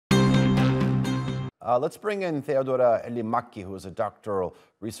Let's bring in Theodora Helimäki, who is a doctoral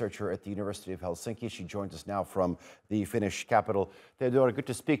researcher at the University of Helsinki. She joins us now from the Finnish capital. Theodora, good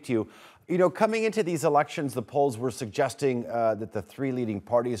to speak to you. You know, coming into these elections, the polls were suggesting that the three leading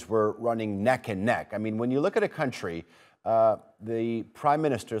parties were running neck and neck. I mean, when you look at a country, the Prime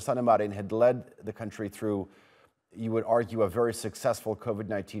Minister, Sanna Marin, had led the country through, you would argue, a very successful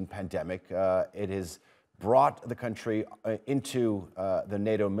COVID-19 pandemic. It has brought the country into the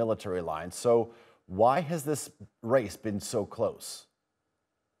NATO military alliance. So why has this race been so close?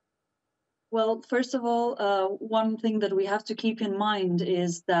 Well, first of all, one thing that we have to keep in mind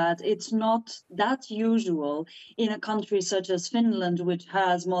is that it's not that usual in a country such as Finland, which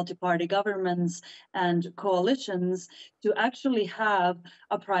has multi-party governments and coalitions, to actually have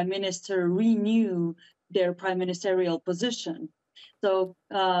a prime minister renew their prime ministerial position. So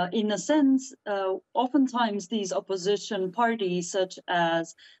in a sense, oftentimes these opposition parties, such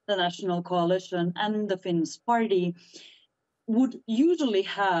as the National Coalition and the Finns Party, would usually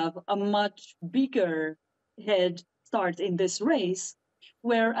have a much bigger head start in this race,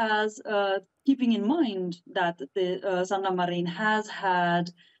 whereas keeping in mind that Sanna Marin has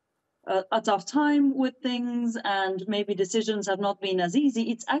had a tough time with things and maybe decisions have not been as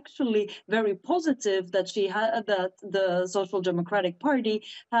easy, it's actually very positive that that the Social Democratic Party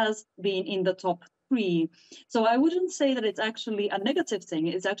has been in the top three. So I wouldn't say that it's actually a negative thing.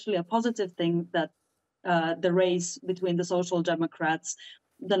 It's actually a positive thing that the race between the Social Democrats,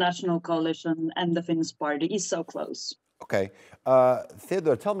 the National Coalition, and the Finns Party is so close. Okay.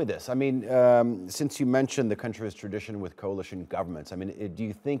 Theodora, tell me this. I mean, since you mentioned the country's tradition with coalition governments, I mean, do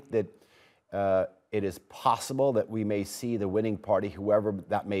you think that it is possible that we may see the winning party, whoever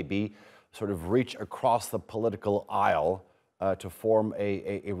that may be, sort of reach across the political aisle to form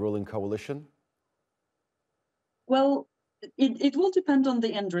a ruling coalition? Well, it will depend on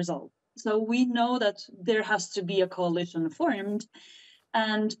the end result. So we know that there has to be a coalition formed.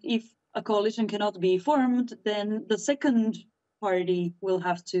 And if a coalition cannot be formed, then the second party will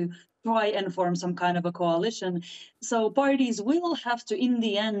have to try and form some kind of a coalition. So parties will have to, in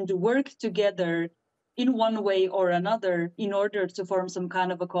the end, work together in one way or another in order to form some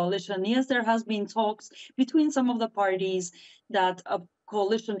kind of a coalition. Yes, there has been talks between some of the parties that a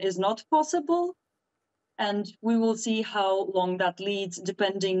coalition is not possible, and we will see how long that leads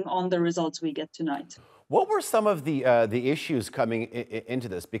depending on the results we get tonight. What were some of the issues coming into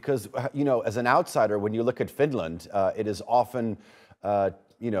this? Because, you know, as an outsider, when you look at Finland, it is often,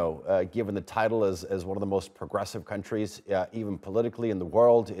 given the title as one of the most progressive countries, even politically in the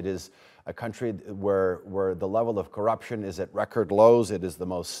world. It is a country where the level of corruption is at record lows. It is the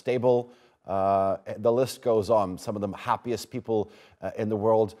most stable. The list goes on. Some of the happiest people in the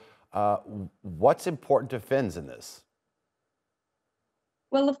world. What's important to Finns in this?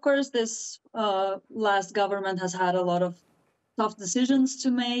 Well, of course, this last government has had a lot of tough decisions to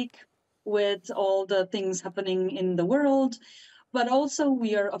make with all the things happening in the world. But also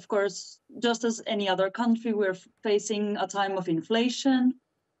we are, of course, just as any other country, we're facing a time of inflation.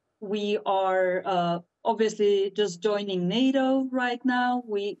 We are obviously just joining NATO right now.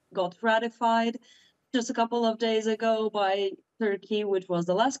 We got ratified just a couple of days ago by Turkey, which was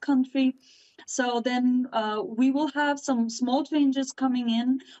the last country. So then we will have some small changes coming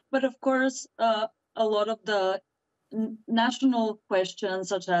in, but of course, a lot of the national questions,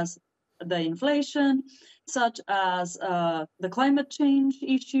 such as the inflation, such as the climate change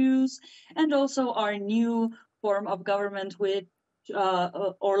issues, and also our new form of government, which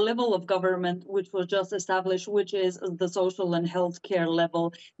or level of government, which was just established, which is the social and healthcare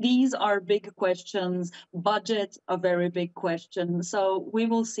level. These are big questions. Budget, a very big question. So we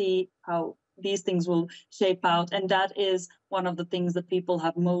will see how these things will shape out. And that is one of the things that people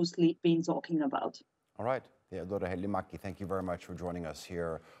have mostly been talking about. All right. Theodora Helimäki, thank you very much for joining us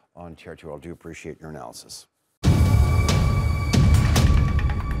here on TRT World. I do appreciate your analysis.